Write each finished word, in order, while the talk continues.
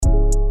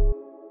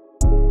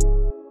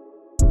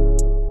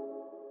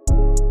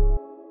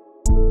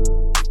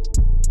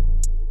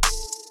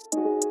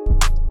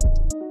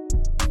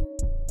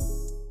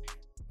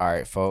All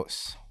right,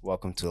 folks.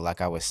 Welcome to like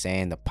I was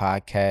saying the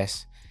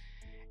podcast,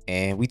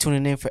 and we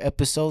tuning in for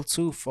episode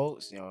 2,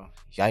 folks. Y'all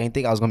didn't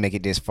think I was gonna make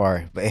it this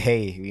far, but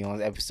hey, we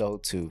on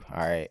episode 2.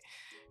 All right,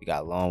 we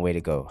got a long way to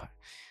go.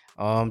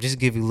 Just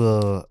give you a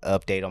little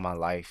update on my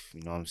life.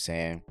 You know what I'm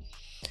saying?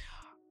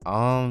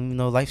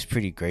 Life's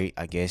pretty great.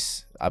 I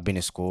guess I've been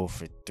in school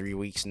for 3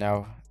 weeks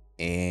now,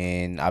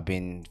 and I've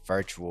been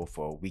virtual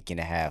for a week and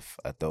a half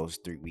of those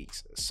 3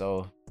 weeks.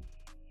 So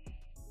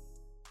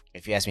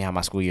if you ask me how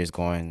my school year is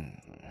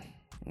going,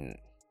 mm,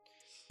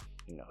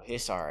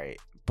 it's all right,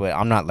 but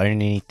I'm not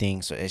learning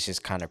anything, so it's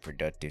just kind of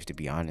productive, to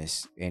be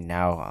honest. And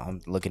now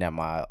I'm looking at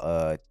my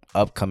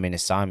upcoming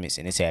assignments,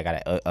 and they say I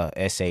got a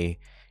essay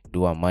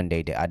due on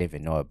Monday that I didn't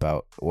even know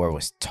about or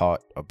was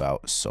taught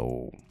about.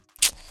 So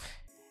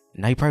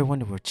now you probably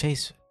wonder, well,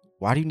 Chase,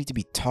 why do you need to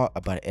be taught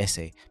about an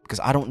essay? Because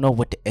I don't know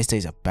what the essay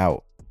is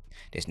about.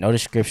 There's no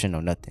description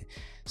or nothing.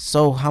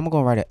 So how am I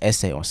gonna write an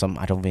essay on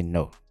something I don't even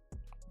know?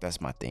 That's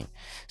my thing.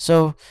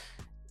 So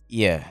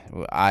yeah,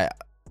 uh,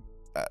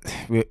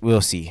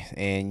 we'll see.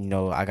 And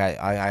I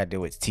got to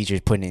deal with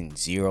teachers putting in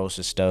zeros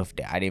for stuff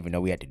that I didn't even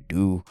know we had to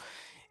do,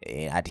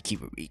 and I had to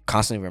keep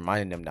constantly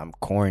reminding them that I'm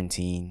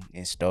quarantined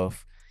and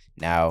stuff.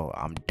 Now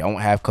I don't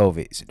have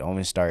COVID, so don't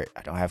even start.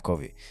 I don't have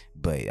COVID,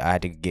 but I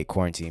had to get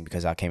quarantined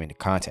because I came into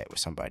contact with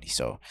somebody.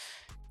 So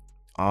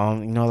a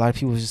lot of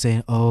people was just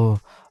saying, oh,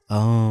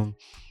 um,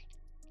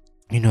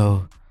 you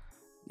know,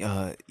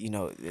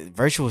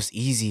 virtual is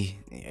easy.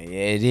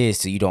 It is,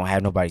 so you don't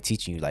have nobody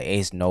teaching you. Like,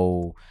 ain't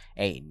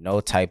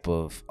no type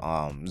of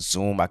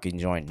Zoom I can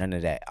join. None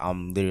of that.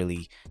 I'm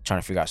literally trying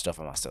to figure out stuff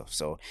for myself.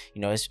 So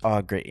it's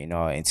all great,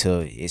 until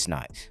it's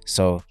not.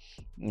 So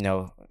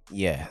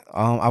yeah.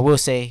 I will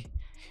say,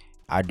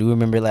 I do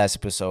remember last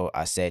episode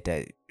I said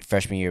that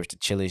freshman year was the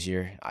chillest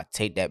year. I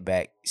take that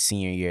back.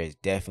 Senior year is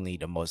definitely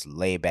the most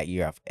laid back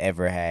year I've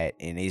ever had,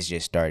 and it's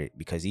just started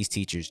because these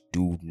teachers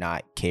do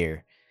not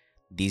care.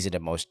 These are the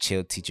most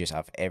chill teachers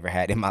I've ever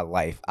had in my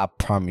life. I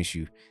promise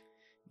you.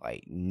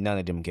 Like, none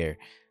of them care.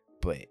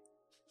 But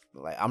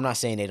like, I'm not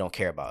saying they don't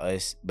care about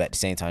us, but at the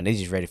same time, they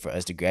just ready for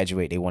us to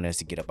graduate. They want us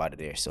to get up out of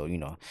there. So you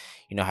know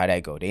how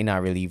that go. They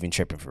not really even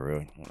tripping for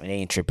real. They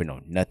ain't tripping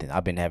on nothing.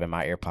 I've been having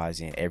my AirPods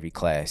in every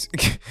class,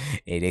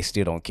 and they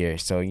still don't care.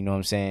 So you know what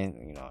I'm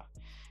saying.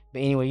 But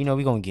anyway,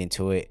 we gonna get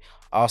into it.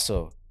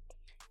 Also,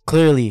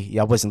 clearly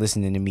y'all wasn't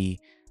listening to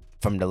me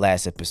from the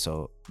last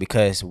episode,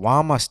 because why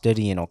am I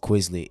studying on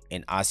Quizlet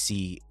and I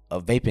see a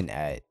vaping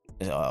ad,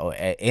 or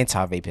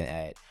anti-vaping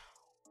ad?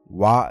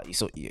 Why?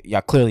 So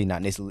y'all clearly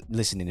not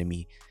listening to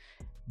me.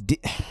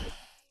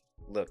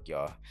 Look,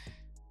 y'all,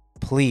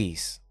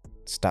 please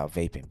stop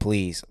vaping,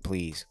 please,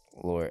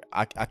 Lord.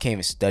 I can't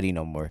even study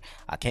no more.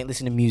 I can't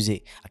listen to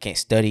music. I can't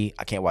study.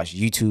 I can't watch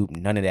YouTube.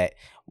 None of that.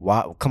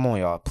 Why? Come on,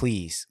 y'all,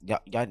 please. Y'all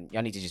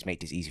need to just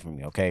make this easy for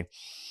me, okay?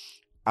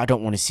 I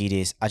don't want to see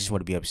this. I just want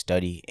to be able to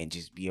study and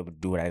just be able to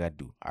do what I gotta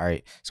do. All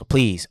right. So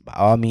please, by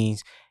all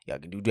means, y'all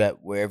can do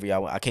that wherever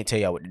y'all want. I can't tell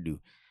y'all what to do.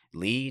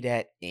 Leave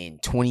that in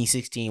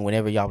 2016,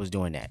 whenever y'all was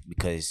doing that,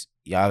 because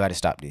y'all gotta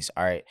stop this.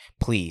 All right.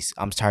 Please.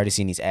 I'm tired of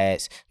seeing these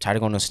ads. I'm tired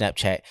of going on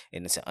Snapchat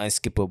and it's an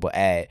unskippable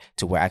ad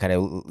to where I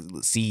gotta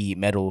see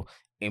metal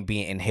and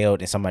being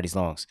inhaled in somebody's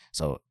lungs.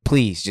 So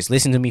please just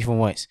listen to me for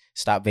once.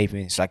 Stop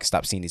vaping so I can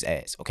stop seeing these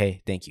ads.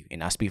 Okay. Thank you.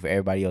 And I speak for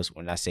everybody else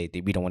when I say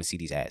that we don't want to see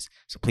these ads.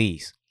 So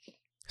please.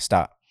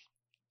 Stop.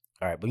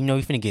 All right, but we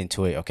finna get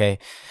into it, okay?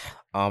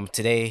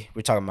 Today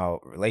we're talking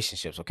about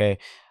relationships, okay?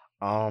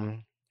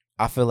 Um,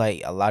 I feel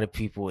like a lot of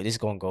people, this is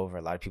gonna go over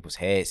a lot of people's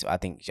heads. So I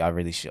think y'all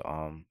really should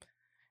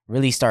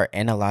really start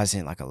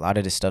analyzing like a lot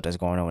of the stuff that's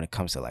going on when it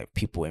comes to like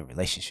people in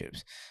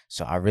relationships.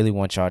 So I really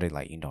want y'all to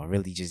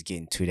really just get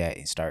into that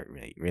and start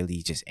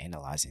really just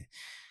analyzing.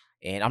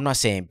 And I'm not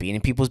saying being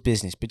in people's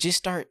business, but just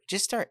start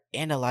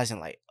analyzing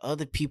like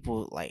other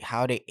people, like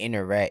how they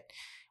interact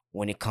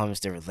when it comes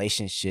to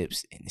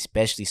relationships and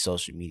especially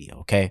social media,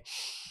 okay?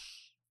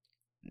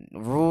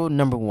 Rule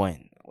number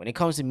 1. When it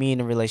comes to me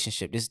in a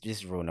relationship, this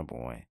is rule number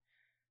 1.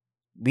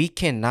 We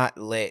cannot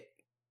let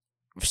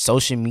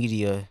social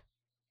media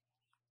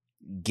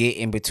get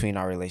in between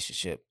our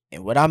relationship.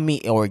 And what I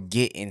mean, or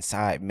get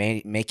inside,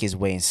 make his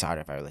way inside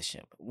of our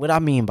relationship. What I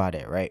mean by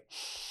that, right?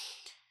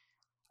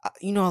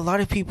 A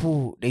lot of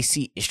people, they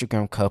see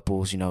Instagram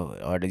couples,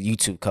 or the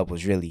YouTube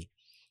couples, really,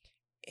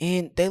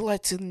 and they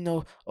like to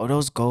know, oh,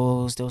 those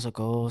are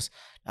goals.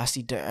 I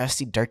see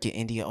Dirk in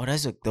India. Oh,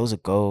 those are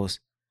goals.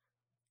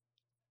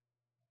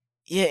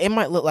 Yeah, it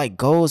might look like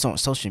goals on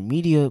social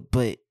media,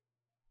 but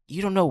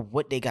you don't know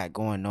what they got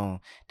going on.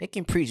 They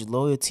can preach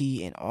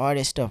loyalty and all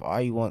that stuff all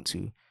you want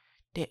to.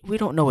 We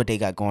don't know what they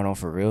got going on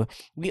for real.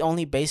 We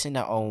only basing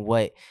that on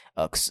what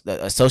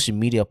a social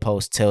media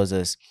post tells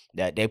us,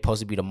 that they're supposed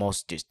to be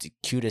just the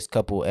cutest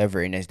couple ever,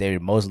 and that they're the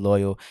most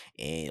loyal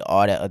and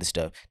all that other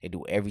stuff. They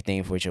do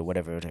everything for each other,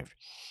 whatever.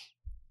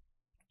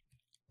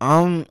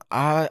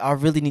 I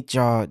really need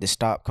y'all to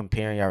stop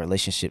comparing your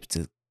relationships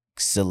to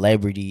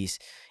celebrities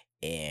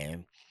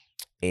and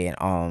and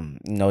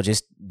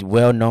just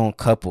well-known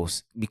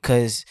couples,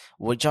 because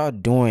what y'all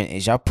doing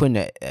is y'all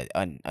putting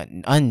an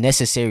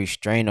unnecessary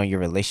strain on your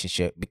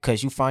relationship,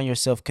 because you find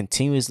yourself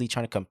continuously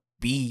trying to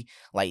be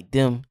like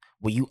them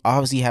when you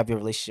obviously have your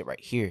relationship right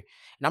here.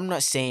 And I'm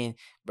not saying,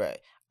 bruh,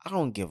 I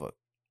don't give a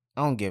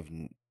I don't give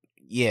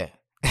yeah.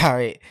 All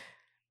right.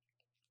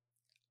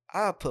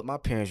 I put my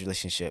parents'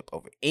 relationship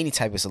over any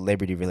type of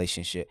celebrity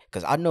relationship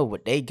because I know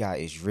what they got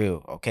is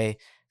real, okay?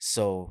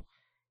 So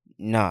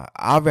nah,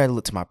 I'd rather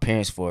look to my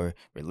parents for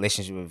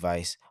relationship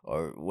advice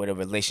or what a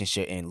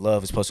relationship and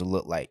love is supposed to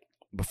look like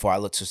before I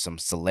look to some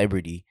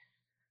celebrity,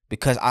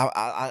 because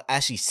I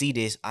actually see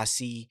this. I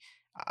see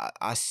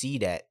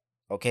that,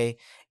 okay,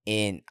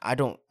 and I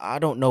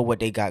don't know what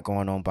they got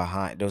going on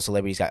behind those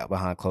celebrities got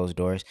behind closed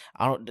doors.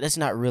 I don't. That's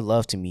not real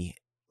love to me.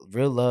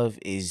 Real love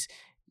is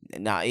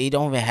now. It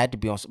don't even have to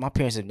be on. My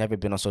parents have never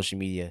been on social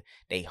media.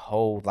 They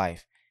whole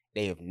life.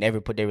 They have never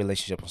put their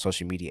relationship on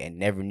social media and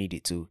never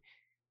needed to.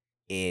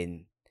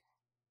 And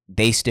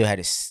they still had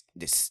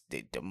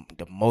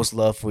the most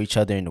love for each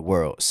other in the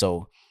world.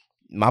 So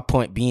my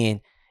point being,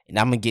 and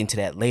I'm gonna get into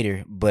that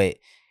later, but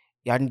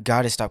y'all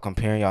gotta stop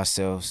comparing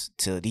yourselves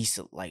to these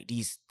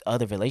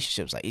other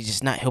relationships. Like, it's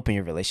just not helping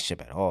your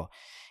relationship at all.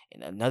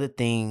 And another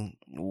thing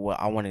what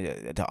I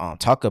wanted to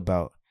talk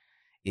about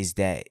is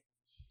that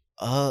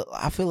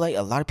I feel like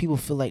a lot of people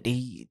feel like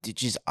they're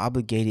just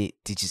obligated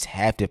to just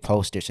have to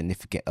post their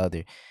significant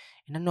other.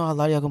 And I know a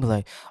lot of y'all gonna be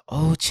like,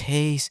 "Oh,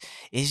 Chase,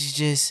 it's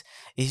just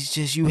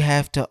you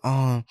have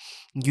to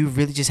you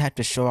really just have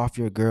to show off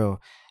your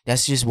girl.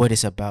 That's just what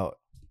it's about."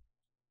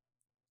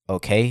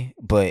 Okay,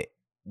 but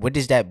what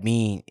does that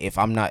mean if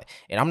I'm not?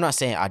 And I'm not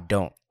saying I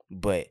don't,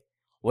 but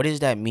what does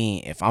that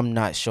mean if I'm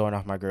not showing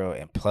off my girl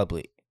in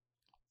public?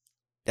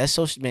 That's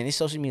social, man. This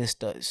social media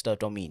stuff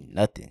don't mean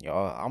nothing,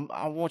 y'all.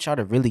 I want y'all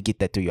to really get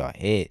that through your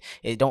head.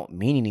 It don't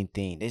mean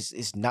anything. This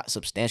it's not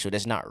substantial.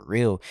 That's not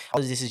real.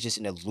 All this is just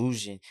an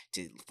illusion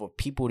for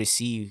people to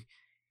see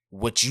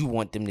what you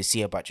want them to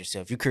see about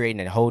yourself. You're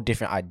creating a whole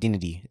different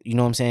identity. You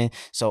know what I'm saying?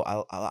 So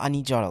I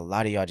need y'all, a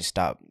lot of y'all, to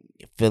stop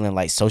feeling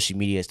like social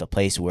media is the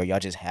place where y'all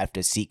just have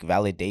to seek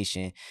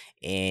validation,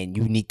 and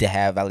you need to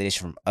have validation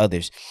from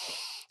others.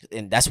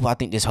 And that's what I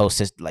think this whole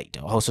system, like the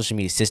whole social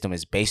media system,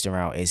 is based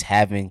around, is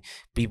having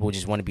people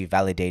just want to be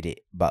validated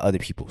by other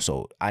people.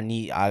 So I'm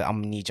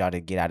gonna need y'all to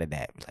get out of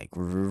that, like,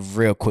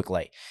 real quick,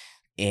 like.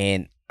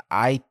 And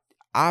I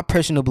I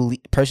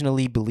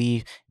personally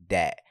believe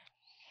that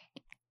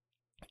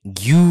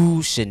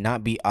you should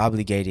not be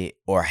obligated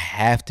or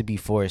have to be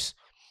forced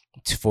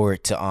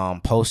to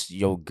post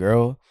your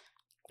girl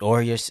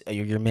or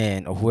your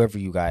man or whoever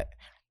you got.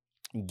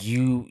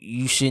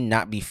 You should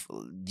not be.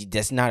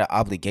 That's not an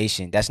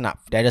obligation. That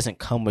doesn't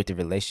come with the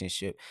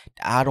relationship.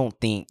 I don't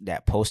think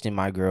that posting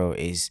my girl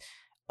is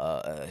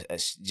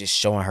just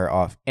showing her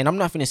off. And I'm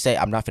not gonna say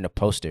I'm not gonna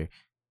post her,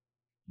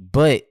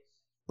 but,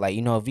 like,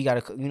 if you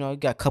got you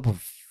got a couple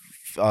of,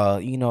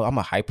 I'm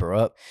gonna hype her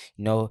up.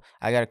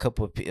 I got a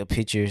couple of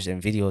pictures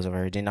and videos of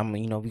her. Then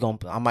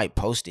I might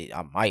post it.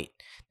 I might.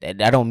 That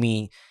don't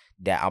mean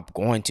that I'm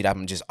going to. That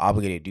I'm just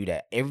obligated to do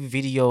that. Every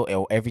video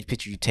or every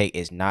picture you take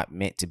is not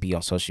meant to be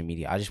on social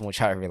media. I just want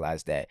y'all to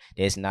realize that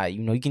it's not.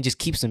 You can just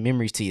keep some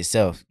memories to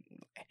yourself.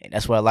 And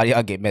that's where a lot of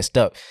y'all get messed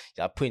up.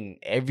 Y'all putting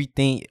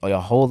everything or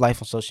your whole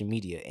life on social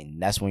media,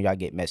 and that's when y'all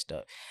get messed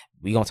up.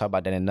 We gonna talk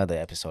about that in another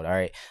episode. All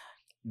right.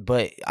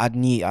 But I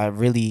think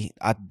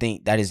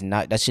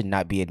that should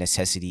not be a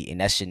necessity, and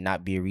that should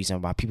not be a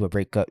reason why people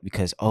break up,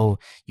 because, oh,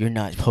 you're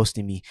not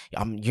posting me,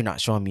 you're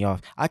not showing me off.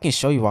 I can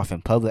show you off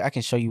in public, I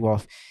can show you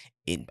off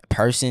in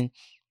person.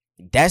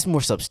 That's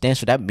more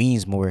substantial. That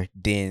means more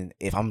than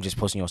if I'm just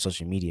posting you on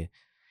social media.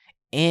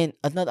 And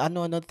I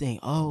know another thing.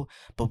 Oh,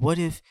 but what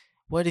if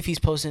he's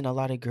posting a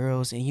lot of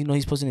girls, and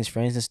he's posting his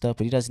friends and stuff,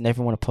 but he doesn't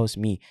ever want to post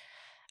me?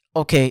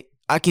 Okay,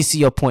 I can see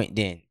your point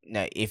then.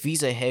 Now, if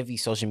he's a heavy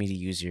social media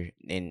user,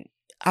 then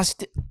I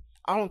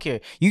don't care.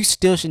 You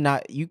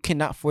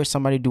cannot force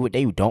somebody to do what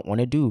they don't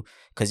want to do,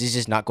 because it's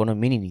just not going to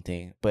mean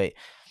anything. But,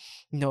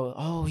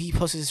 oh, he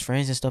posts his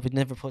friends and stuff, but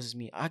never posts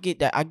me. I get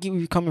that. I get where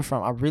you're coming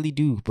from. I really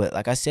do. But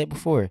like I said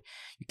before,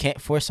 you can't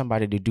force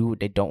somebody to do what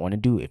they don't want to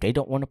do. If they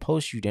don't want to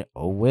post you, then,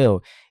 oh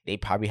well, they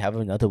probably have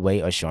another way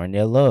of showing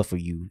their love for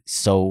you.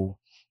 So,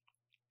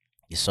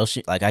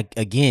 social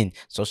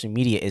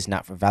media is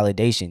not for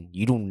validation.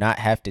 You do not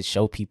have to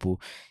show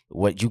people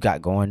what you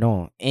got going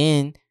on.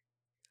 And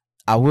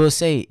I will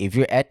say, if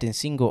you're acting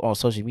single on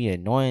social media,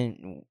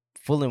 knowing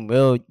full and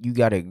well you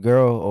got a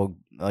girl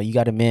or you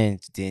got a man,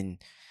 then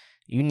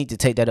you need to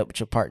take that up with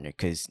your partner.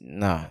 Because,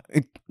 nah.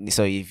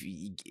 So if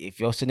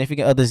your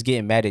significant other's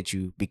getting mad at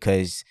you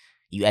because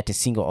you acting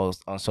single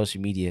on social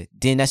media,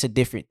 then that's a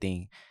different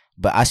thing.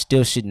 But I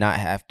still should not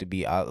have to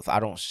be. I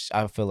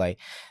feel like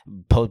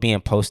being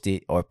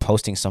posted or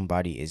posting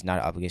somebody is not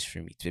an obligation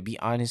for me. To be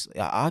honest,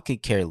 I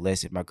could care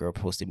less if my girl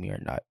posted me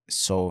or not.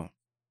 So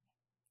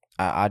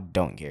I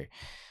don't care.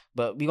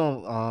 But we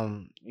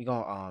gonna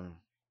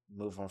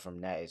move on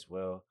from that as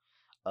well.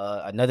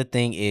 Another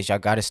thing is y'all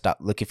gotta stop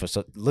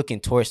looking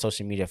towards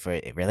social media for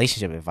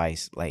relationship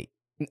advice. Like,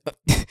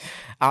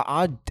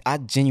 I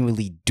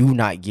genuinely do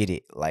not get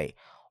it. Like,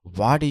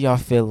 why do y'all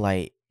feel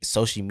like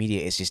social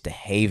media is just a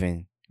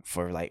haven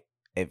for like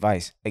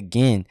advice?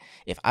 Again,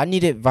 if I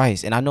need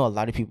advice, and I know a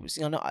lot of people,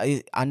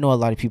 I know a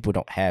lot of people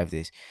don't have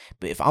this,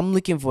 but if I'm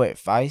looking for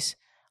advice,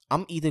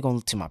 I'm either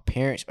going to my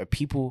parents or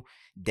people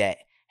that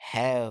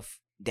have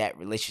that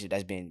relationship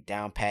that's been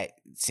down pat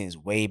since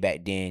way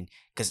back then,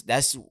 because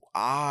that's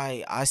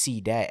I see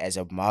that as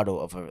a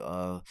model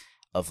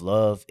of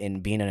love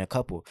and being in a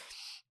couple.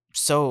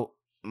 So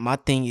my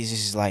thing is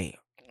just like,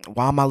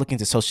 why am I looking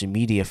to social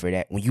media for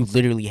that when you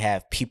literally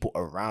have people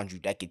around you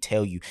that can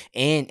tell you?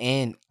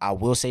 And I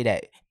will say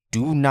that,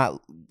 do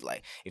not,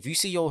 like, if you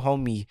see your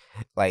homie,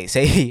 like,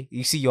 say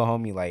you see your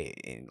homie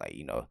like in, like,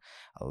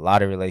 a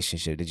lot of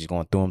relationships, they're just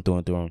going through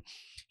them,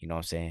 you know what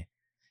I'm saying?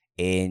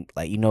 And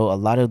like, a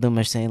lot of them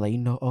are saying like,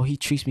 oh, he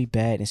treats me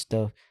bad and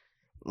stuff.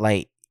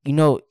 Like,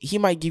 he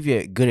might give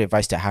you good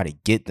advice to how to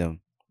get them,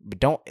 but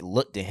don't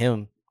look to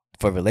him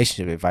for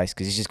relationship advice,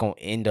 because it's just gonna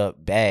end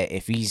up bad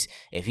if he's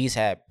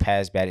had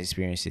past bad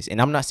experiences. And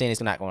I'm not saying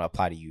it's not gonna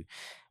apply to you,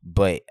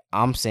 but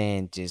I'm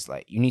saying just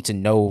like, you need to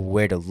know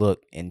where to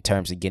look in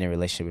terms of getting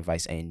relationship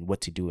advice and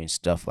what to do and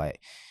stuff like,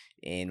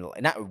 and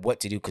not what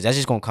to do, because that's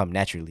just gonna come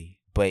naturally,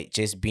 but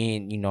just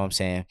being, what I'm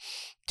saying,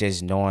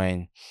 just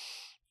knowing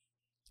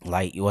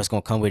like what's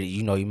gonna come with it.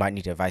 You might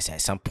need advice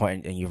at some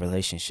point in your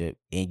relationship,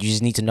 and you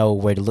just need to know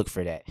where to look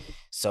for that.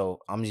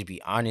 So I'm just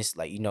be honest,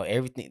 like,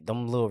 everything,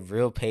 them little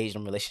real page,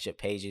 them relationship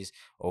pages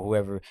or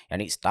whoever, I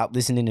need to stop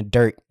listening to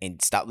Dirk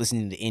and stop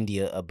listening to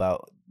India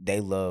about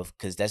they love,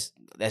 because that's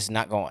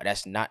not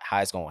how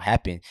it's gonna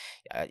happen.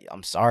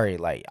 I'm sorry,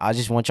 like, I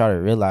just want y'all to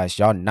realize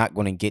y'all not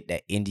gonna get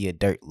that India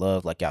Dirk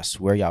love like y'all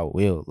swear y'all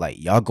will. Like,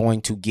 y'all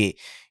going to get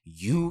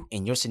you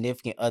and your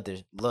significant other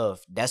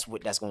love. That's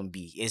what that's going to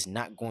be. It's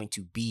not going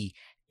to be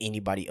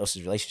anybody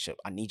else's relationship.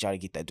 I need y'all to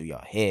get that through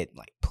y'all head,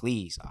 like,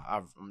 please.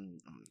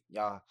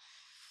 Y'all,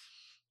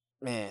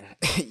 man,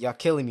 y'all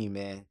killing me,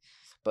 man.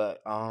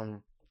 But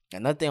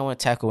another thing I want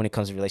to tackle when it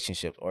comes to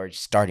relationships, or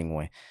just starting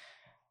one,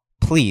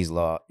 please,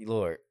 Lord,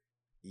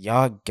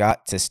 y'all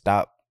got to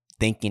stop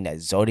thinking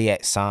that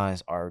zodiac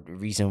signs are the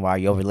reason why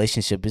your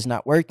relationship is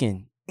not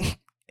working.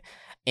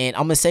 And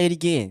I'm gonna say it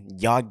again.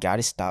 Y'all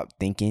gotta stop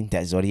thinking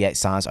that zodiac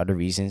signs are the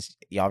reasons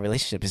y'all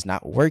relationship is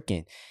not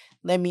working.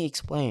 Let me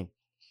explain.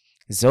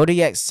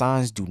 Zodiac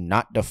signs do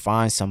not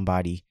define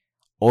somebody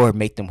or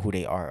make them who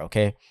they are,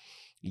 okay?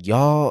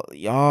 Y'all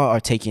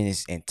are taking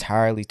this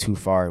entirely too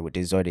far with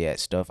this zodiac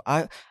stuff.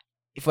 I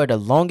For the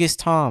longest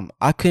time,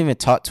 I couldn't even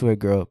talk to a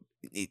girl.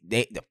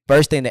 The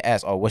first thing they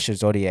ask, "Oh, what's your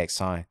zodiac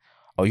sign?"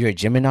 "Oh, you're a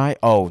Gemini?"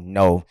 "Oh,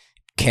 no."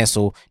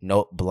 Cancel,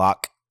 no,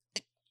 block.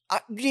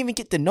 You didn't even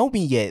get to know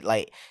me yet.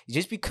 Like,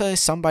 just because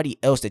somebody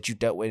else that you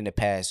dealt with in the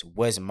past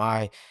was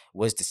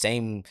the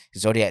same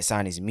zodiac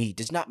sign as me,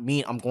 does not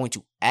mean I'm going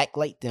to act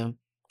like them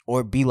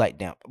or be like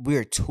them.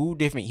 We're two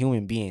different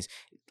human beings.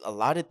 A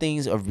lot of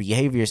things of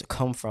behaviors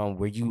come from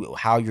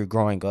how you're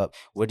growing up.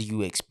 What do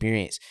you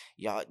experience?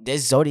 Y'all,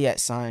 this zodiac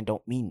sign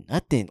don't mean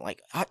nothing.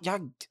 Like,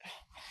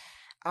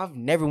 I've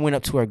never went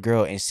up to a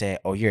girl and said,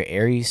 "Oh, you're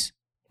Aries.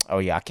 Oh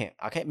yeah, I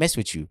can't mess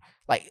with you."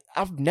 Like,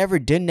 I've never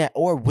done that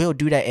or will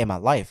do that in my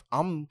life.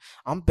 I'm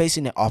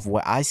basing it off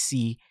what I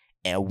see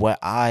and what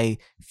I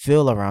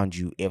feel around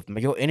you. If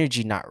your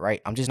energy not right,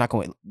 I'm just not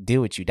going to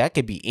deal with you. That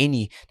could be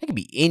any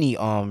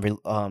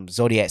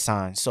zodiac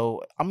sign.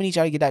 So I'm gonna need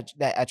y'all to get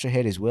that at your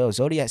head as well.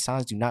 Zodiac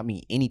signs do not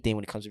mean anything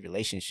when it comes to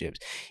relationships.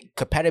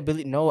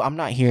 Compatibility, no, I'm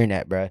not hearing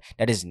that, bro.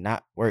 That does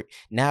not work.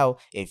 Now,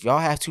 if y'all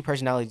have two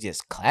personalities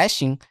just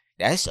clashing,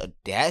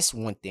 that's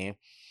one thing.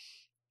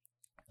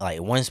 Like,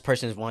 one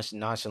person is one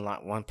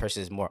nonchalant, one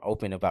person is more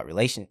open about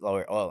relation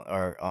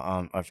or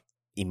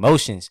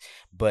emotions.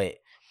 But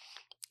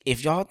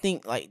if y'all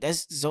think like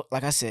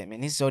like I said, man,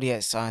 this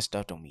zodiac sign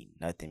stuff don't mean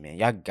nothing, man.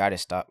 Y'all gotta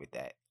stop with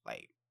that.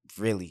 Like,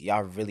 really,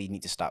 y'all really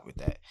need to stop with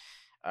that.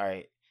 All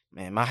right,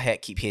 man. My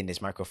hat keep hitting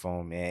this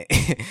microphone, man.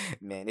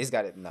 Man, it's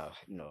gotta no.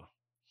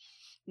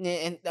 Yeah,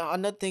 and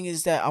another thing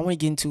is that I want to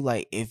get into,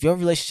 like, if your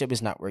relationship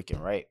is not working,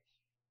 right?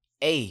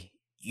 A,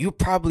 you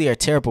probably are a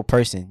terrible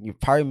person. You're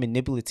probably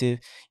manipulative.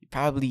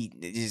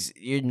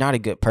 You're not a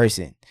good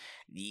person.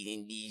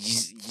 You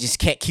just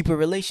can't keep a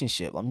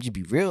relationship. I'm just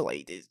be real.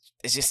 Like,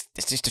 it's just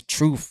the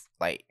truth.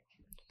 Like,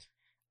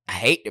 I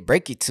hate to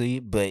break it to you,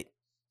 but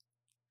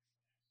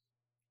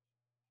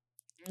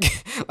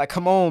like,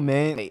 come on,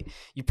 man. Like,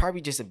 you're probably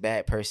just a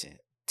bad person.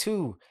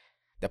 Two,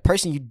 the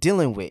person you're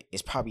dealing with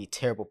is probably a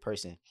terrible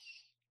person.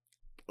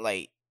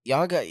 Like,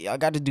 y'all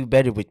got to do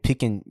better with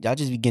picking. Y'all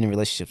just be getting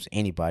relationships with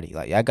anybody.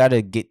 Like, y'all got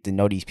to get to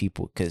know these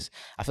people, because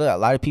I feel like a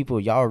lot of people,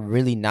 y'all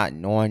really not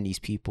knowing these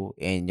people,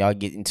 and y'all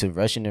get into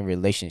rushing a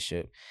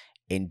relationship,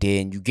 and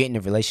then you get in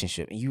a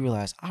relationship and you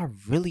realize, I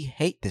really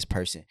hate this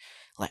person.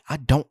 Like, I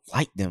don't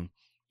like them,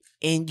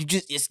 and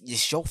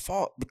it's your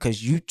fault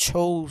because you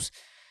chose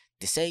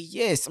to say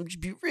yes. I'm just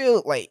be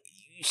real. Like,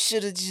 you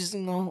should have just,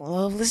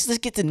 let's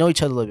get to know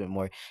each other a little bit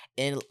more.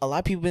 And a lot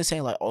of people been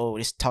saying like, oh,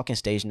 this talking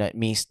stage nut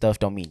means stuff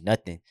don't mean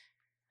nothing.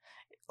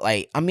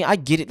 Like, I mean, I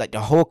get it. Like, the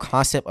whole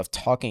concept of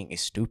talking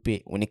is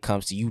stupid when it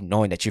comes to you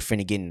knowing that you're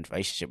finna get in a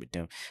relationship with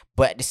them.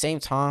 But at the same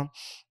time,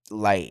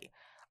 like,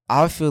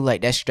 I feel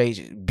like that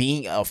stage,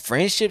 being a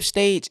friendship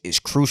stage, is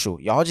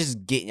crucial. Y'all just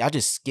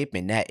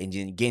skipping that and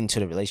just getting to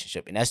the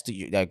relationship, and that's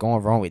that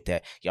going wrong with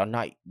that. Y'all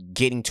not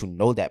getting to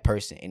know that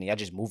person, and y'all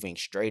just moving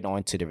straight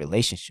on to the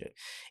relationship,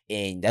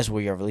 and that's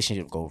where your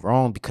relationship go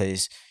wrong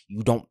because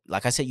you don't,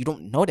 like I said, you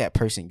don't know that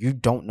person. You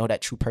don't know that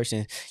true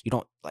person. You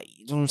don't, like,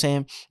 you know what I'm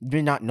saying.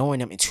 You're not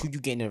knowing them until you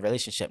get in a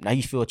relationship. Now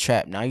you feel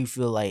trapped. Now you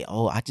feel like,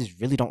 oh, I just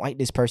really don't like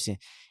this person,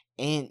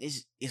 and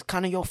it's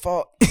kind of your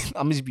fault.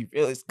 I'm just be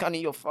real. It's kind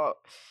of your fault.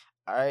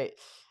 All right.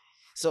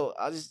 So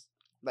I just,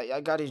 like, y'all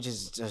gotta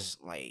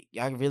just like,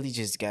 y'all really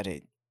just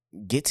gotta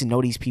get to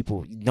know these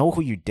people. Know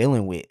who you're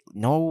dealing with.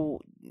 Know,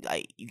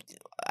 like,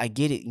 I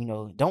get it.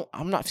 Don't.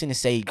 I'm not finna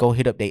say go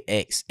hit up their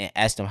ex and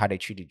ask them how they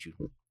treated you.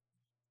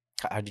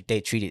 How did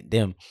they treated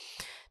them?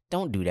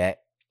 Don't do that.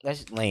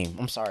 That's lame.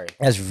 I'm sorry.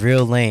 That's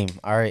real lame.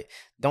 All right.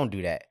 Don't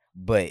do that.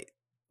 But,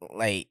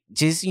 like,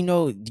 just,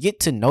 get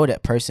to know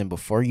that person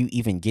before you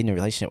even get in a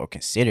relationship or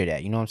consider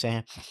that. You know what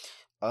I'm saying?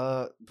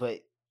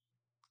 But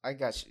I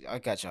got you. I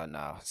got y'all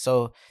now.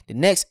 So the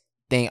next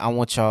thing I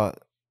want y'all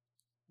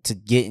to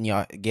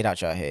get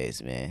out y'all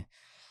heads, man.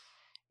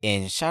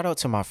 And shout out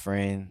to my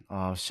friend.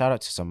 Shout out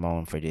to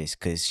Simone for this,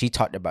 because she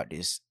talked about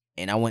this,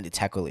 and I wanted to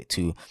tackle it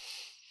too.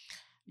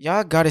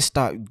 Y'all gotta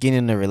stop getting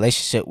in a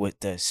relationship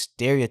with the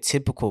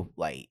stereotypical,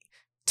 like,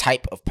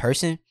 type of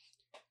person.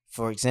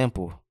 For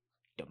example,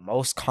 the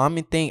most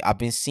common thing I've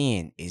been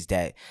seeing is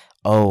that,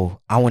 oh,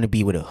 I want to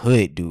be with a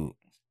hood dude.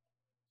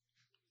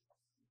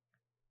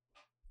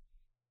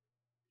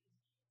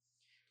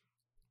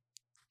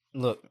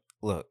 Look,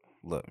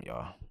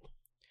 y'all.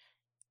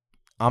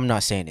 I'm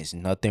not saying there's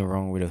nothing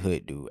wrong with a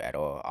hood dude at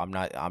all. I'm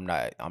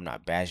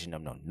not bashing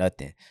them, no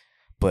nothing.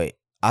 But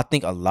I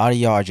think a lot of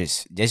y'all are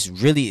just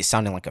really is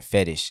sounding like a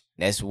fetish.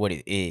 That's what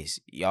it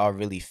is. Y'all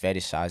really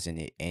fetishizing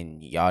it,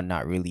 and y'all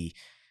really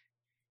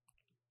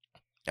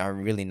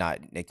not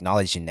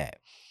acknowledging that.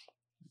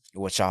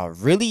 What y'all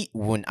really,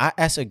 when I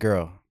ask a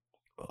girl,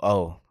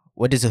 oh,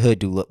 what does a hood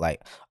dude look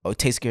like? Oh,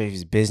 takes care of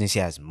his business. He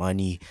has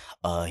money.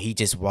 He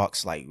just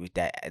walks like with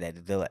that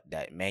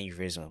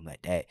mannerism,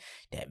 like that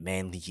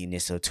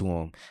manliness to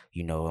him.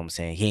 You know what I'm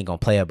saying? He ain't gonna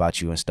play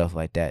about you and stuff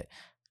like that.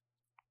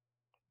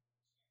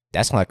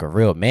 That's like a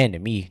real man to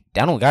me.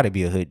 That don't gotta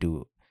be a hood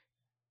dude.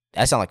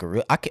 That sound like a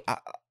real.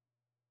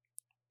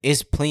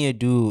 It's plenty of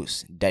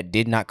dudes that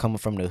did not come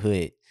from the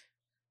hood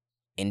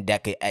and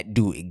that could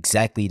do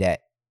exactly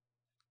that.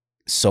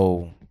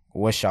 So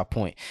what's your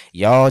point?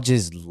 Y'all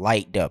just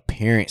like the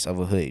appearance of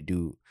a hood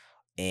dude,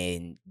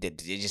 and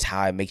it's just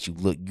how it makes you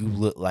look. You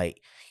look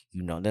like,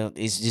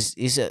 it's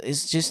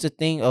just a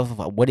thing of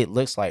what it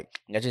looks like.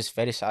 They're just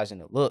fetishizing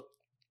the look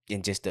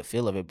and just the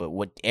feel of it. But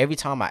what every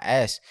time I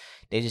ask,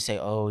 they just say,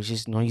 "Oh, it's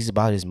just he's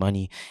about his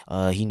money.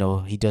 He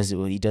does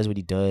it. He does what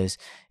he does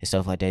and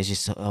stuff like that. It's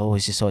just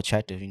it's just so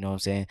attractive. You know what I'm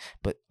saying?"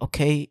 But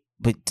okay,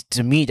 but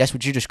to me, that's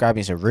what you're describing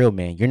as a real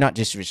man. You're not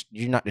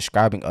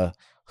describing a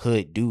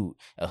hood dude.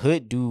 A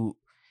hood dude.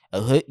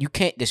 You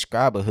can't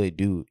describe a hood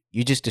dude.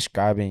 You're just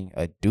describing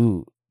a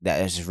dude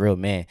that is a real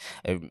man.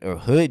 A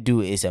hood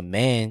dude is a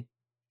man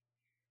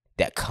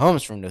that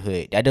comes from the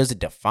hood. That doesn't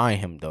define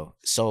him though.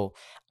 So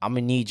I'm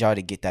gonna need y'all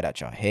to get that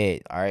out your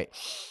head. All right.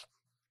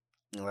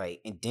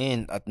 Like, and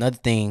then another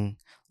thing,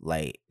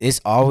 like, it's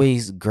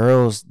always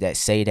girls that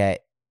say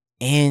that,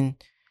 and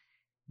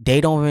they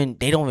don't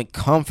even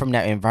come from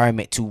that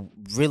environment to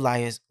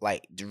realize,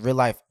 like, to real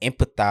life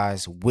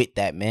empathize with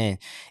that man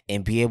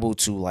and be able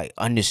to, like,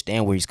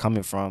 understand where he's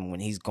coming from when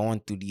he's going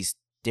through these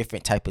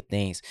different type of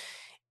things.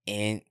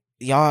 And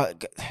y'all,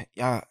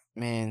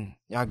 man,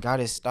 y'all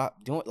gotta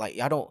stop doing, like,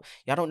 y'all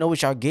don't know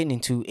what y'all getting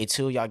into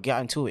until y'all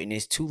get into it, and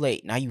it's too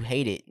late. Now you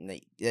hate it.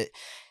 Like,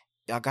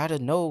 y'all gotta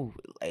know,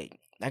 like,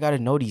 I gotta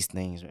know these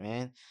things,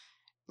 man.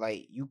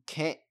 Like, you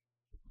can't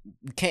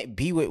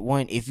be with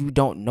one if you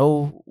don't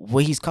know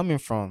where he's coming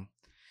from.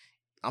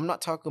 I'm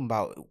not talking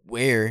about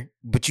where,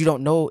 but you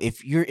don't know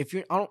if you're.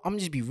 I'm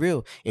just be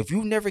real. If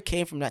you never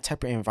came from that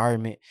type of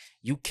environment,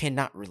 you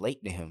cannot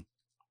relate to him.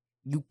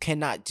 You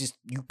cannot.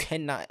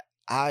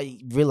 I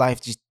real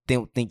life just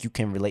don't think you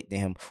can relate to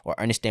him or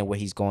understand what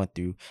he's going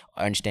through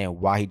or understand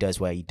why he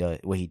does what he does.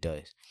 What he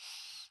does.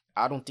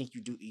 I don't think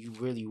you do. You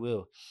really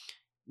will.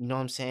 You know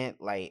what I'm saying?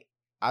 Like,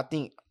 I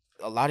think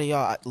a lot of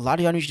y'all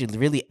need to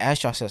really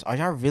ask yourselves, are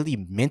y'all really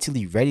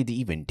mentally ready to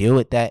even deal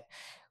with that?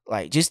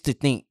 Like, just to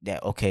think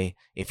that, okay,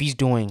 if he's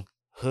doing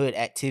hood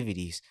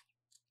activities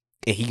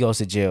and he goes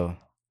to jail,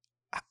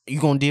 are you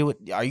gonna be able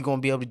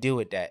to deal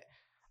with that?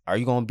 Are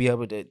you gonna be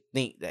able to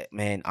think that,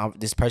 man,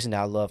 this person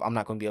that I love, I'm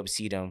not gonna be able to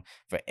see them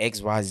for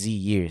XYZ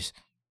years?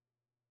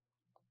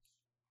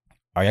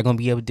 Are y'all gonna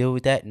be able to deal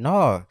with that?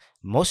 No.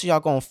 Most of y'all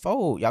gonna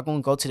fold. Y'all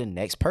gonna go to the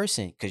next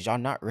person because y'all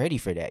not ready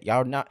for that.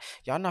 Y'all not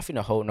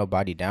finna hold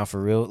nobody down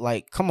for real.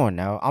 Like, come on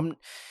now.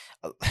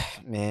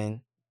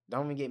 Man,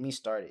 don't even get me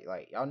started.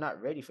 Like y'all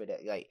not ready for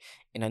that. Like,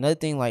 and another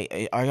thing,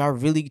 like, are y'all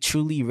really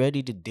truly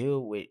ready to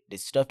deal with the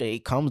stuff that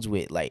it comes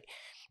with? Like,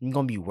 you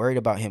gonna be worried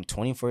about him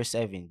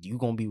 24/7. You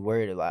gonna be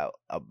worried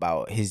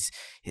about his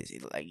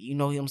like, you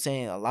know what I'm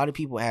saying? A lot of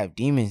people have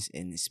demons,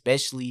 and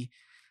especially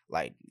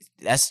like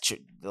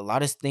a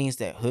lot of things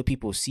that hood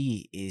people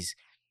see is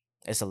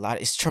it's a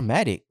lot. It's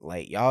traumatic.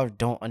 Like y'all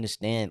don't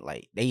understand.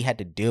 Like they had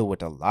to deal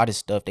with a lot of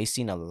stuff. They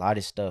seen a lot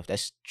of stuff.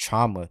 That's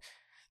trauma.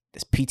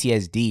 That's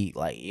PTSD.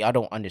 Like y'all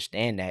don't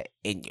understand that.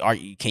 And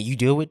can you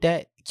deal with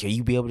that? Can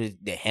you be able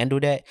to handle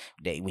that?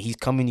 That when he's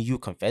coming to you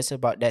confess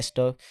about that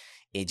stuff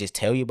and just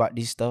tell you about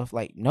this stuff,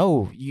 like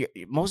no,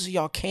 most of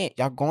y'all can't.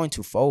 Y'all going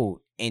to fold,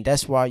 and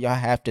that's why y'all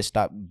have to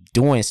stop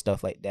doing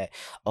stuff like that.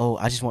 Oh,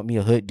 I just want me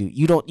a hood dude.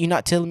 You don't. You're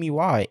not telling me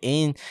why.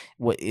 And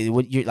what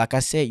you're like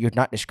I said, you're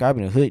not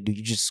describing a hood dude.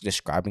 You're just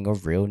describing a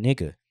real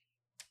nigga.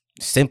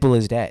 Simple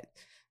as that.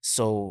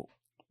 So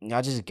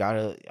I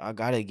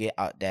gotta get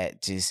out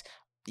that just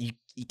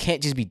you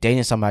can't just be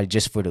dating somebody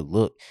just for the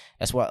look.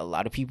 That's why a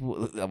lot of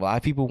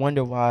people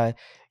wonder why,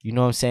 you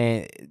know what I'm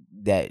saying,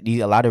 that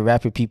a lot of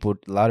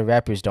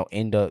rappers don't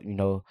end up,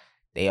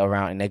 they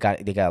around and they got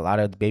a lot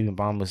of baby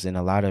mamas and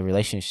a lot of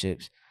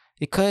relationships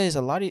because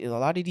a lot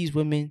of these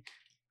women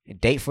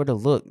date for the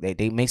look.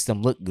 They makes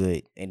them look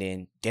good. And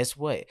then guess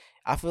what?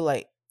 I feel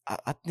like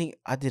I think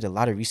I did a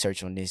lot of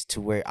research on this to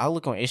where I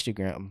look on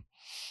Instagram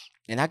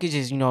and I could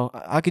just,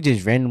 I could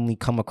just randomly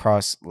come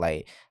across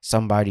like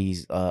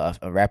somebody's a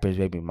rapper's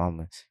baby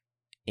mama.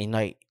 And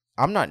like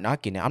I'm not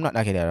knocking it. I'm not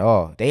knocking it at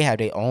all. They have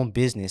their own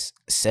business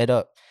set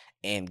up.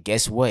 And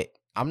guess what?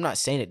 I'm not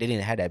saying that they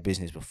didn't have that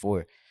business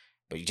before.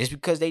 But just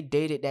because they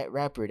dated that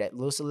rapper, that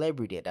little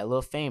celebrity, that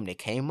little fame, they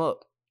came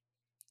up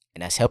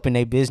and that's helping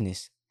their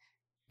business.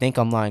 Think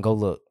I'm lying, go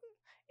look.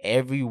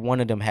 Every one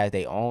of them has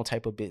their own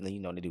type of business.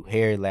 They do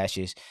hair,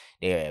 lashes,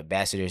 they're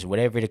ambassadors,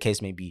 whatever the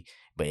case may be.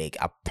 But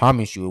I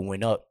promise you, it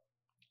went up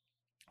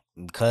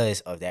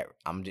because of that.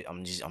 I'm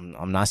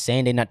not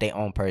saying they're not their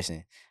own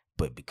person,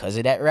 but because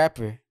of that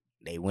rapper,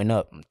 they went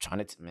up. I'm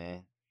trying to,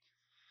 man.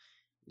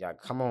 Y'all,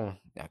 come on.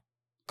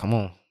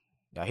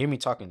 Y'all hear me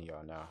talking to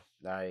y'all now,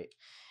 all right?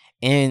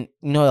 And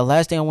the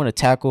last thing I want to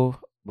tackle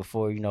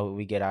before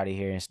we get out of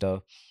here and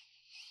stuff.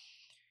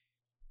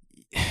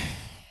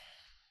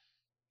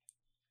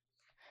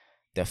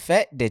 The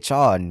fact that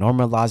y'all are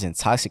normalizing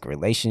toxic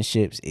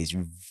relationships is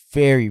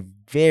very,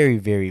 very,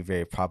 very,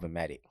 very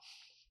problematic.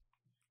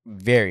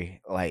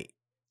 Very. Like,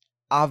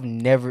 I've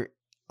never,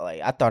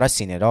 like, I thought I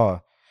seen it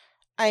all.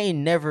 I ain't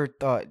never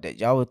thought that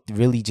y'all would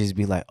really just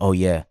be like, oh,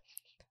 yeah,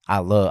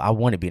 I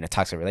want to be in a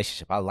toxic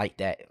relationship. I like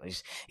that.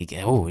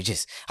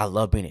 I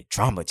love being in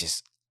drama.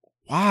 Just,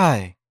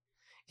 why?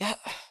 Yeah.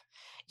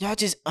 Y'all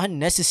just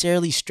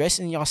unnecessarily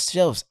stressing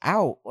yourselves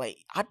out. Like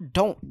I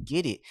don't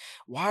get it.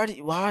 Why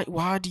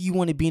do you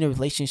want to be in a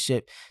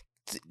relationship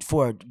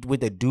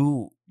with a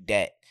dude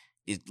that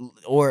is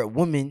or a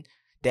woman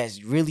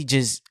that's really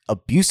just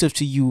abusive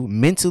to you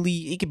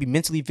mentally? It could be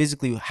mentally,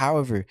 physically,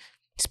 however,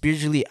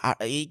 spiritually.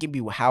 It can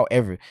be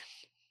however.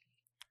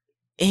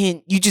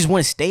 And you just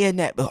want to stay in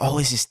that, but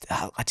it's just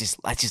I just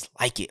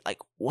like it. Like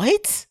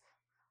what?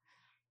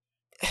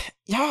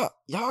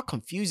 Y'all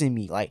confusing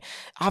me. Like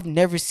I've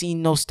never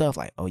seen no stuff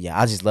like, oh yeah,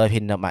 I just love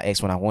hitting up my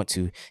ex when I want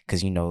to,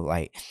 because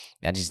like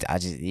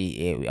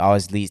it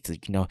always leads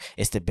to,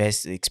 it's the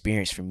best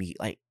experience for me.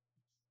 Like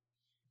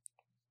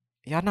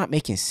y'all not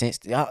making sense.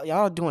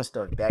 Y'all doing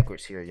stuff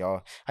backwards here,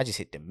 y'all. I just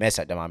hit the mess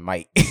out of my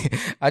mic.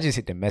 I just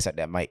hit the mess out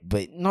that mic.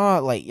 But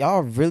no, like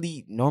y'all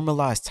really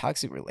normalize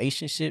toxic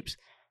relationships,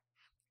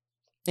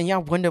 and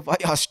y'all wonder why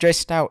y'all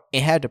stressed out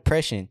and have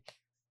depression.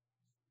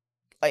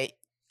 Like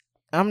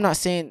I'm not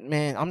saying,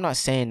 man, I'm not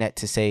saying that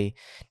to say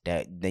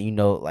that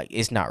like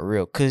it's not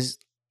real. Cause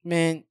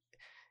man,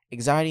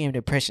 anxiety and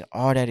depression,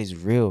 all that is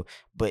real.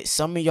 But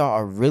some of y'all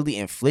are really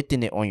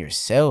inflicting it on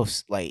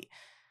yourselves. Like,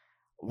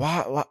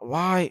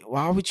 why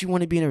would you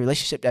want to be in a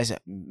relationship that's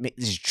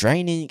just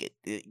draining?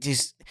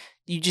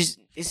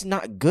 It's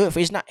not good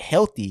it's not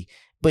healthy.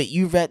 But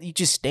you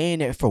just stay in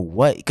there for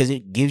what? Because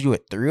it gives you a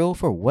thrill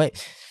for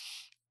what?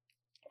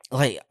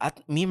 Like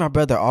me and my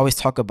brother always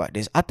talk about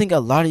this. I think a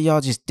lot of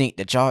y'all just think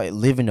that y'all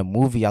live in a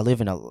movie, y'all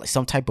live in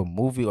some type of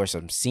movie or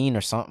some scene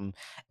or something,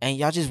 and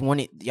y'all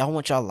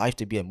want y'all life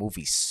to be a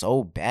movie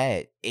so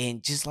bad.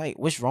 And just like,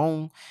 what's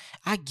wrong?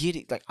 I get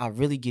it, like I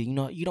really get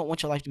it. You don't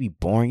want your life to be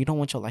boring. You don't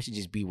want your life to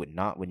just be with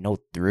no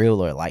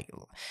thrill or like,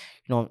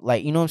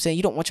 like what I'm saying.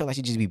 You don't want your life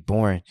to just be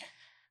boring.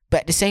 But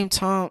at the same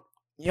time,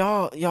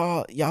 y'all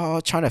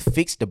trying to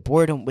fix the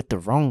boredom with the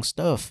wrong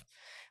stuff.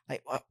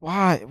 Like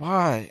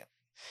why?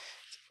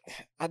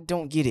 I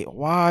don't get it.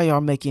 Why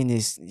y'all making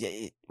this?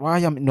 Why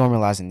y'all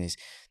normalizing this?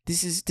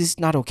 This is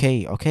not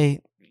okay.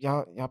 Okay,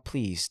 y'all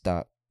please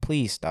stop.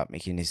 Please stop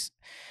making this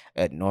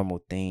a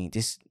normal thing.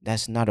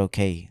 That's not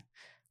okay.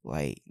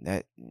 Like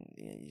that.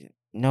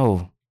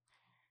 No.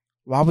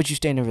 Why would you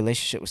stay in a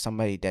relationship with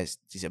somebody that's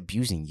just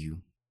abusing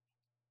you?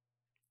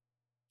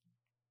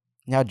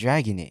 Y'all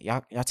dragging it.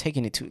 Y'all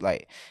taking it too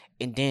like,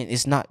 and then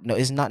it's not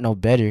no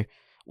better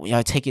when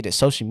y'all take it to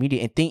social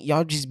media and think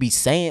y'all just be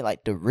saying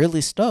like the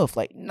realest stuff.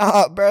 Like,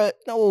 nah, bro,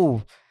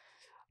 no,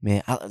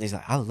 man. It's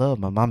like I love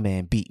my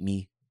man beat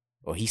me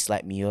or he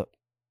slapped me up.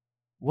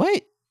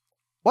 What?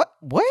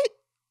 What?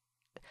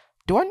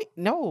 Do I need?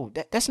 No,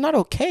 that's not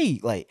okay.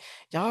 Like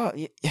y'all,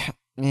 yeah,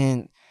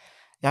 man,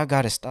 y'all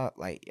gotta stop.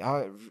 Like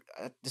y'all,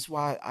 this is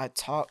why I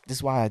talk. This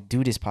is why I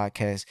do this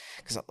podcast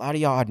because a lot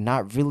of y'all are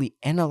not really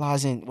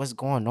analyzing what's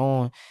going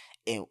on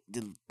and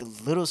the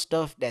little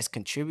stuff that's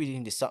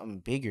contributing to something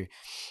bigger.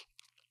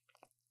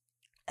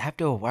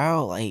 After a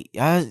while, like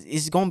y'all,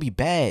 it's gonna be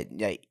bad.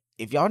 Like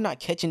if y'all not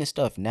catching this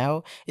stuff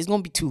now, it's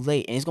gonna be too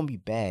late and it's gonna be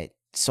bad.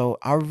 So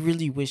I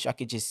really wish I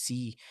could just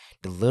see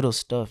the little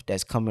stuff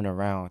that's coming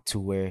around to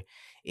where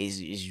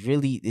is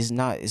really it's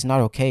not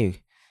okay.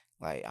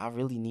 Like I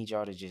really need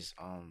y'all to just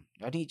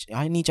I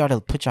need y'all to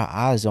put your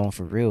eyes on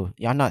for real.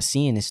 Y'all not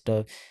seeing this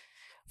stuff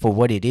for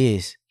what it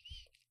is.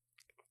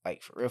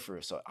 Like for real, for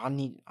real. So I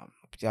need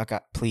y'all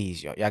got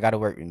please y'all got to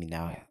work with me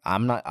now.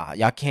 I'm not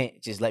y'all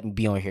can't just let me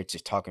be on here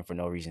just talking for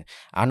no reason.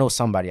 I know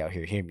somebody out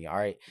here hear me. All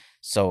right.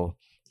 So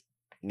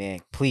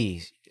man,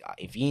 please,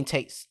 if you didn't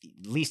take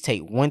at least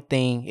take one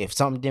thing. If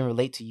something didn't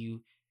relate to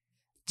you,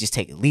 just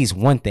take at least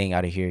one thing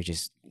out of here.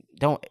 Just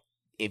don't.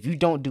 If you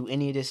don't do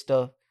any of this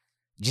stuff,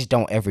 just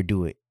don't ever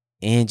do it.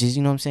 And just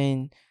you know what I'm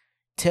saying.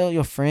 Tell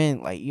your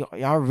friend like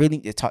y'all really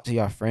need to talk to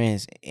your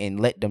friends and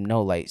let them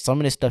know like some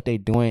of the stuff they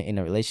doing in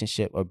a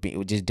relationship or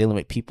just dealing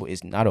with people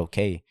is not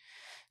okay.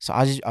 So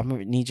I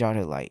need y'all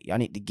to like y'all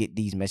need to get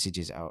these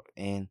messages out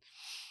and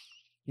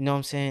you know what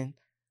I'm saying.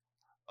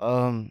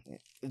 Um,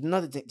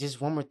 another thing, just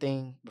one more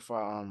thing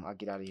before I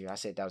get out of here. I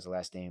said that was the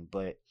last thing,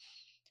 but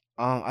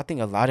I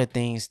think a lot of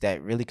things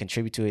that really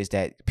contribute to it is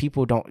that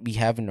people don't be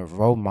having a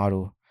role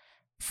model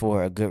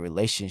for a good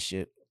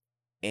relationship,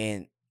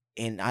 and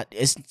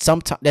it's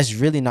sometimes that's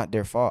really not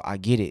their fault. I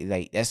get it,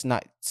 like that's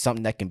not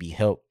something that can be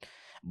helped,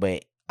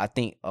 but I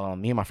think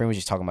me and my friend was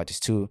just talking about this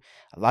too.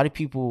 A lot of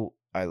people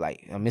are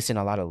missing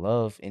a lot of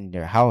love in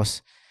their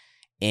house,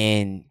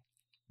 and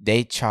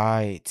they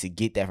try to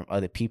get that from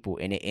other people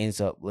and it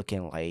ends up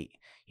looking like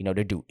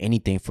they do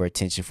anything for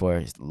attention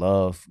for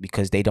love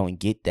because they don't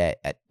get that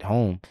at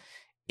home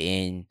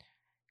and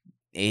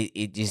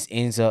it just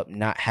ends up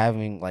not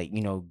having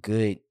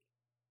good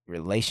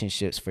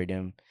relationships for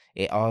them.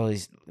 It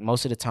always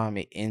most of the time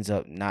it ends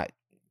up not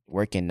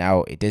working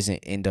out. It doesn't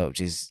end up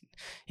just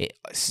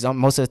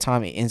most of the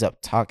time it ends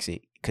up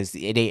toxic because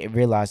they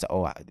realize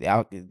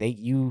that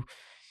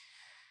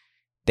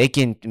they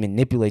can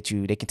manipulate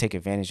you, they can take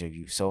advantage of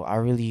you. So I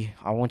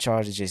want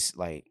y'all to just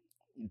like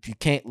if you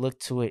can't look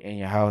to it in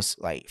your house,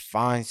 like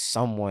find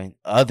someone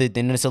other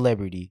than a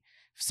celebrity,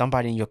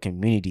 somebody in your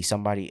community,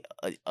 somebody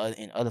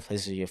in other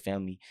places of your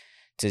family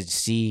to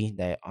see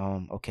that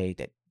okay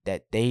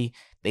that they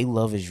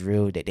love is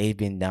real, that they've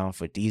been down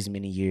for these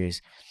many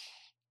years.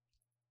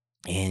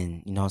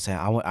 And you know what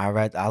I'm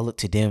saying, I look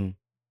to them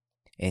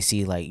and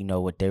see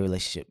what their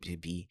relationship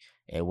should be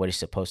and what it's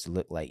supposed to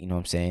look like, you know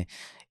what I'm saying?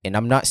 And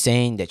I'm not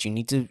saying that you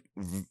need to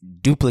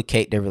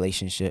duplicate their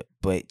relationship,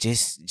 but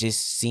just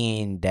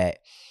seeing that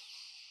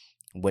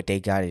what they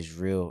got is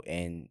real,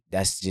 and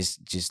that's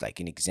just like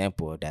an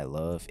example of that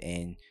love.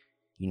 And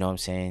you know what I'm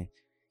saying,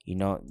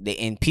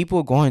 and people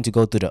are going to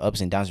go through the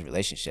ups and downs of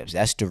relationships.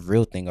 That's the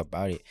real thing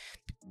about it.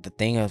 The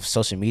thing of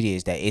social media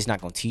is that it's not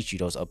going to teach you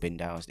those up and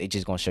downs. They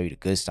just going to show you the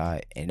good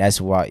side, and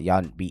that's why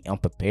y'all be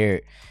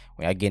unprepared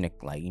when y'all get in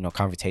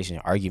conversation,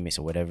 arguments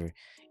or whatever,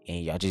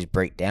 and y'all just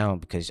break down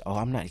because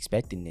I'm not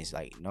expecting this.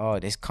 Like, no,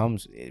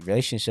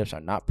 relationships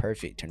are not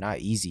perfect, they're not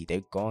easy,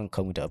 they're going to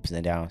come with the ups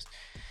and downs.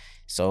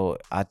 So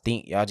I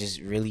think y'all just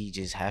really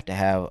just have to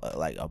have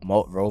a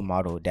role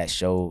model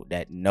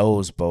that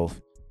knows both.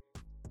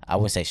 I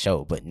wouldn't say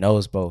show, but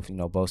knows both,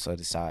 both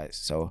other sides.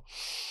 So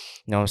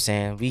you know what I'm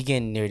saying, we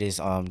getting near this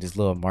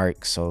little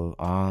mark. So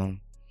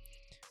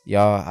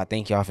y'all, I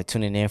thank y'all for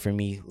tuning in for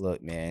me.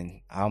 Look, man,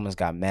 I almost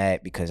got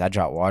mad because I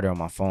dropped water on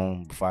my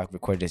phone before I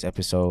recorded this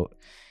episode.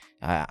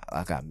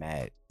 I got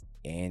mad,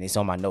 and it's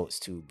on my notes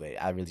too, but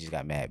I really just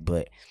got mad.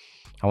 But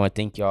I want to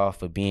thank y'all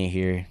for being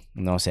here.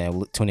 You know what I'm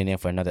saying, tuning in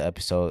for another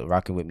episode,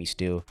 rocking with me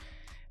still.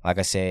 Like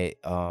I said,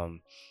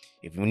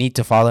 if you need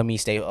to follow me,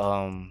 stay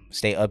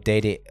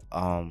updated.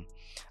 I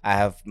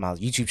have my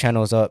YouTube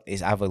channels up. I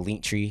have a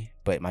link tree,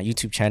 but my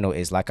YouTube channel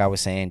is like I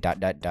was saying ...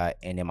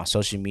 and then my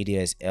social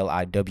media is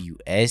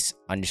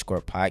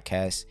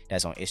LIWS_podcast.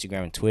 That's on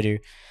Instagram and Twitter.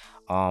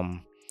 And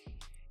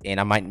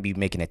I might be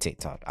making a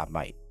TikTok.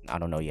 I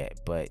don't know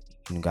yet, but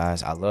you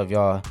guys, I love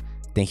y'all.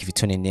 Thank you for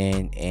tuning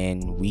in,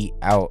 and we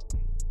out.